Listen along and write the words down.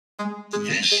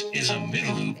This is a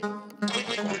Middle Loop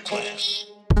QuickClass.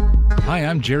 Hi,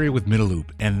 I'm Jerry with Middle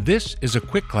Loop, and this is a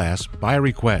QuickClass by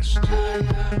request.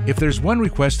 If there's one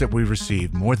request that we've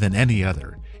received more than any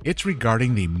other, it's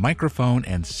regarding the microphone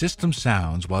and system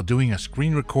sounds while doing a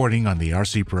screen recording on the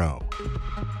RC Pro.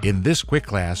 In this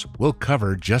QuickClass, we'll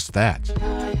cover just that.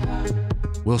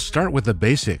 We'll start with the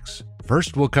basics.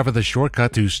 First, we'll cover the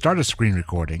shortcut to start a screen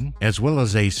recording, as well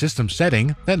as a system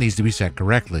setting that needs to be set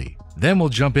correctly. Then we'll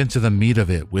jump into the meat of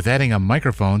it with adding a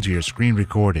microphone to your screen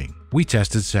recording. We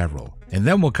tested several. And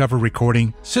then we'll cover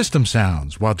recording system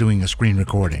sounds while doing a screen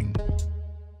recording.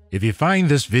 If you find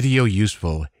this video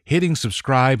useful, hitting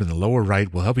subscribe in the lower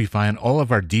right will help you find all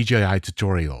of our DJI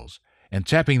tutorials, and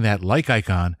tapping that like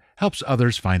icon helps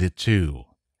others find it too.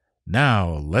 Now,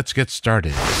 let's get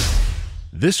started.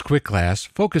 This QuickClass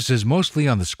focuses mostly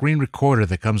on the screen recorder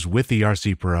that comes with the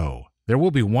RC Pro. There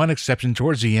will be one exception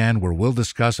towards the end where we'll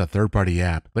discuss a third-party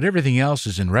app, but everything else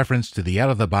is in reference to the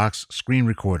out-of-the-box screen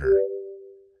recorder.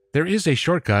 There is a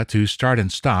shortcut to start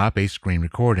and stop a screen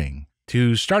recording.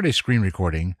 To start a screen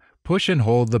recording, push and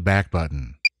hold the back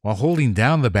button. While holding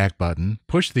down the back button,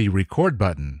 push the record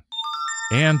button.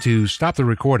 And to stop the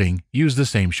recording, use the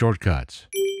same shortcuts.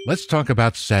 Let's talk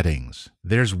about settings.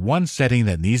 There's one setting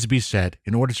that needs to be set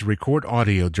in order to record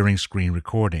audio during screen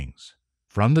recordings.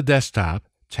 From the desktop,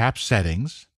 tap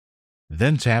Settings,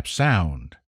 then tap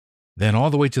Sound. Then all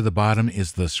the way to the bottom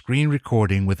is the Screen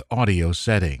Recording with Audio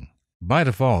setting. By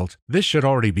default, this should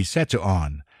already be set to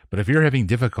on, but if you're having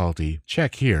difficulty,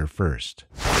 check here first.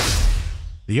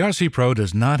 The RC Pro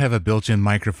does not have a built-in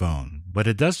microphone, but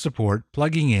it does support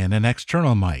plugging in an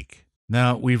external mic.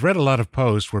 Now, we've read a lot of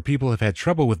posts where people have had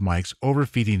trouble with mics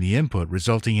overfeeding the input,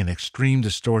 resulting in extreme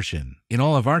distortion. In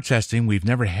all of our testing, we've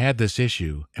never had this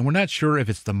issue, and we're not sure if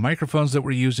it's the microphones that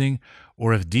we're using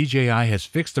or if DJI has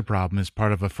fixed the problem as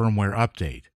part of a firmware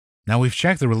update. Now, we've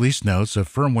checked the release notes of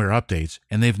firmware updates,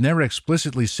 and they've never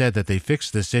explicitly said that they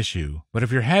fixed this issue, but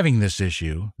if you're having this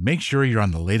issue, make sure you're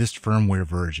on the latest firmware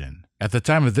version. At the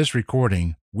time of this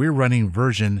recording, we're running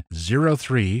version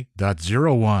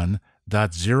 03.01.0800.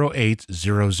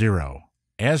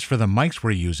 As for the mics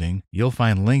we're using, you'll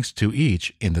find links to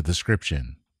each in the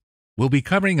description. We'll be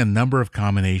covering a number of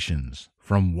combinations,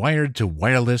 from wired to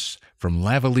wireless, from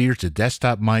lavaliere to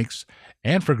desktop mics,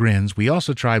 and for grins, we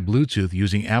also tried Bluetooth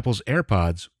using Apple's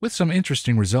Airpods with some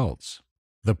interesting results.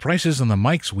 The prices on the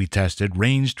mics we tested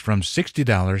ranged from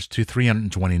 $60 to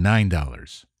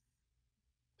 $329.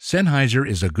 Sennheiser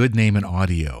is a good name in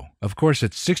audio. Of course,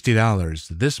 at $60,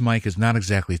 this mic is not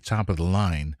exactly top of the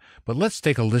line, but let's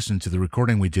take a listen to the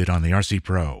recording we did on the RC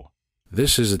Pro.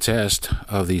 This is a test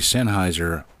of the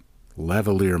Sennheiser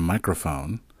Lavaliere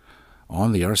microphone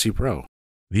on the RC Pro.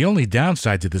 The only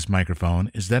downside to this microphone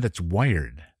is that it's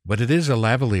wired, but it is a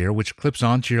lavaliere which clips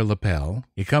onto your lapel.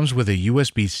 It comes with a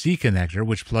USB-C connector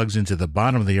which plugs into the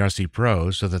bottom of the RC Pro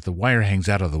so that the wire hangs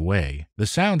out of the way. The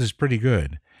sound is pretty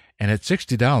good, and at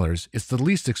 $60, it's the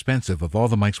least expensive of all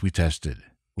the mics we tested.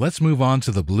 Let's move on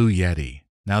to the Blue Yeti.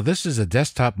 Now this is a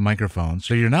desktop microphone,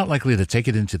 so you're not likely to take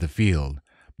it into the field,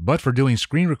 but for doing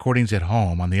screen recordings at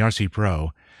home on the RC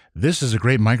Pro, this is a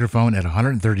great microphone at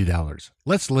 $130.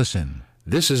 Let's listen.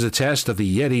 This is a test of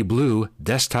the Yeti Blue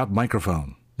desktop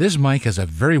microphone. This mic has a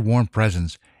very warm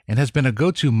presence and has been a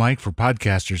go-to mic for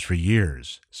podcasters for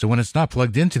years. So when it's not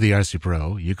plugged into the RC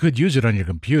Pro, you could use it on your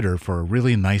computer for a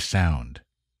really nice sound.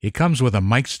 It comes with a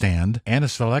mic stand and a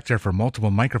selector for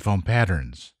multiple microphone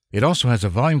patterns. It also has a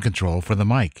volume control for the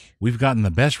mic. We've gotten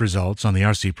the best results on the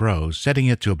RC Pro, setting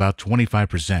it to about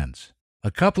 25%.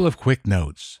 A couple of quick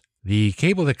notes. The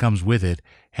cable that comes with it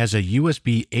has a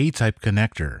USB-A type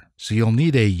connector, so you'll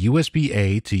need a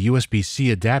USB-A to USB-C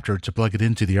adapter to plug it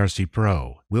into the RC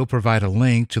Pro. We'll provide a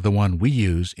link to the one we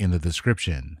use in the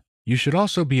description. You should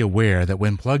also be aware that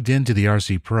when plugged into the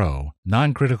RC Pro,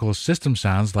 non-critical system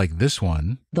sounds like this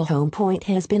one, "The home point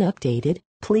has been updated.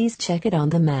 Please check it on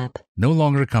the map," no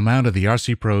longer come out of the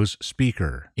RC Pro's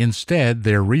speaker. Instead,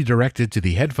 they're redirected to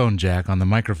the headphone jack on the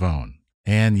microphone.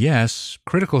 And yes,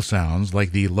 critical sounds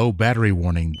like the low battery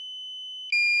warning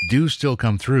do still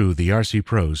come through the RC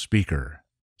Pro's speaker.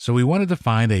 So we wanted to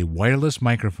find a wireless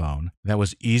microphone that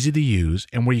was easy to use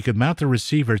and where you could mount the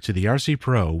receiver to the RC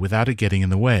Pro without it getting in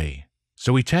the way.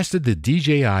 So we tested the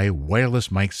DJI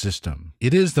Wireless Mic System.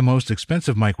 It is the most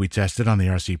expensive mic we tested on the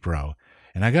RC Pro,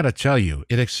 and I gotta tell you,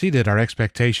 it exceeded our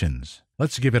expectations.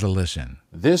 Let's give it a listen.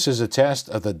 This is a test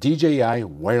of the DJI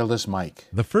wireless mic.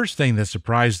 The first thing that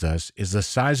surprised us is the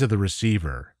size of the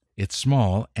receiver. It's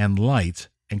small and light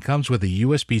and comes with a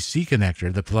USB-C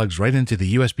connector that plugs right into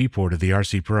the USB port of the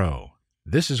RC Pro.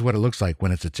 This is what it looks like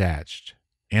when it's attached.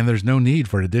 and there's no need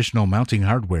for additional mounting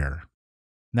hardware.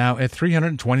 Now, at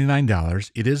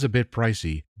 $329, it is a bit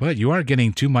pricey, but you are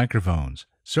getting 2 microphones,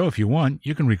 so if you want,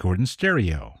 you can record in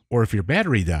stereo. Or if your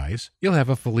battery dies, you'll have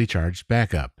a fully charged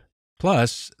backup.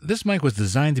 Plus, this mic was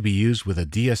designed to be used with a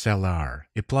DSLR.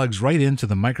 It plugs right into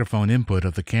the microphone input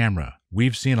of the camera.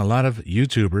 We've seen a lot of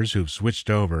YouTubers who've switched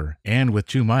over, and with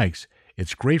 2 mics,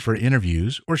 it's great for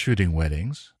interviews or shooting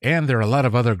weddings. And there are a lot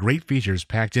of other great features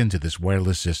packed into this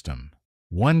wireless system.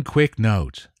 One quick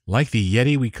note. Like the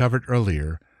Yeti we covered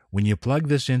earlier, when you plug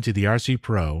this into the RC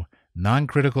Pro,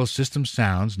 non-critical system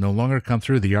sounds no longer come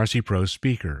through the RC Pro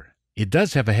speaker. It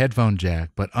does have a headphone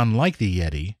jack, but unlike the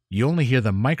Yeti, you only hear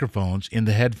the microphones in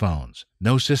the headphones,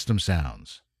 no system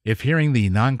sounds. If hearing the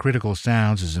non-critical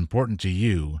sounds is important to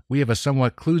you, we have a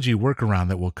somewhat kludgy workaround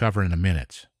that we'll cover in a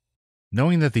minute.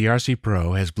 Knowing that the RC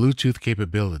Pro has Bluetooth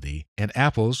capability and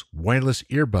Apple's wireless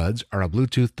earbuds are a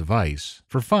Bluetooth device,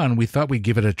 for fun we thought we'd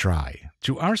give it a try.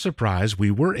 To our surprise,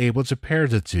 we were able to pair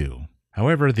the two.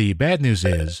 However, the bad news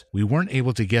is we weren't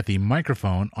able to get the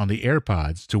microphone on the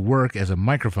Airpods to work as a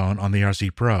microphone on the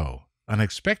RC Pro.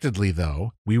 Unexpectedly,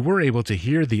 though, we were able to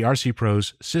hear the RC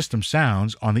Pro's system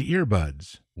sounds on the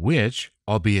earbuds, which,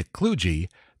 albeit kludgy,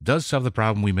 does solve the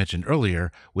problem we mentioned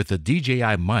earlier with the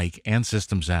DJI mic and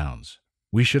system sounds.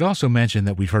 We should also mention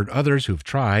that we've heard others who've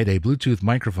tried a Bluetooth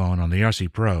microphone on the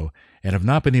RC Pro and have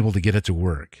not been able to get it to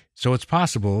work. So it's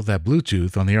possible that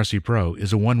Bluetooth on the RC Pro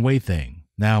is a one-way thing.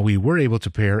 Now, we were able to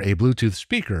pair a Bluetooth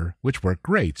speaker, which worked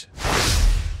great.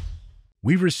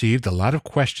 We've received a lot of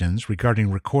questions regarding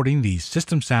recording the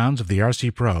system sounds of the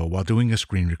RC Pro while doing a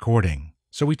screen recording.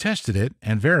 So we tested it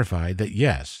and verified that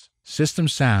yes, system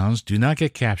sounds do not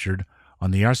get captured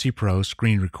on the RC Pro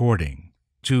screen recording.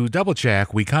 To double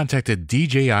check, we contacted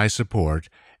DJI support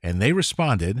and they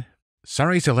responded,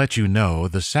 "Sorry to let you know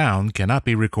the sound cannot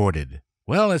be recorded."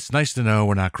 Well, it's nice to know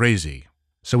we're not crazy.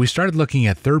 So we started looking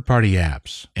at third-party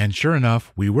apps, and sure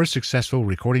enough, we were successful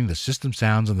recording the system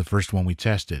sounds on the first one we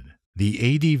tested, the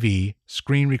ADV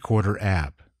Screen Recorder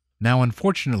app. Now,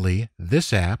 unfortunately,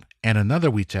 this app and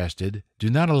another we tested do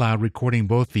not allow recording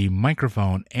both the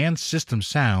microphone and system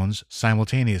sounds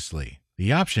simultaneously.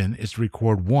 The option is to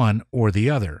record one or the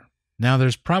other. Now,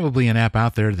 there's probably an app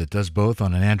out there that does both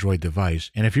on an Android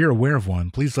device, and if you're aware of one,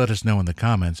 please let us know in the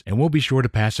comments, and we'll be sure to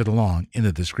pass it along in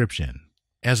the description.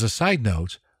 As a side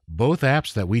note, both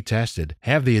apps that we tested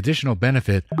have the additional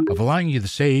benefit of allowing you to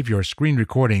save your screen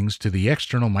recordings to the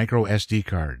external micro SD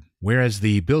card, whereas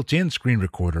the built-in screen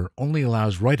recorder only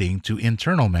allows writing to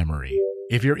internal memory.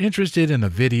 If you're interested in a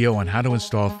video on how to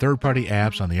install third-party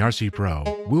apps on the RC Pro,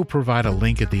 we'll provide a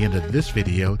link at the end of this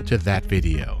video to that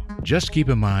video. Just keep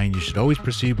in mind you should always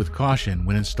proceed with caution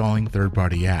when installing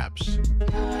third-party apps.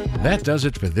 That does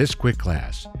it for this quick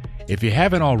class. If you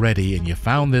haven't already and you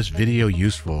found this video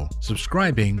useful,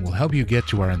 subscribing will help you get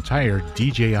to our entire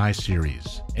DJI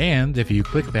series. And if you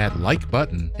click that like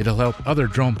button, it'll help other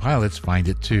drone pilots find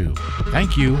it too.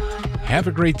 Thank you, have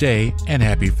a great day, and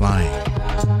happy flying.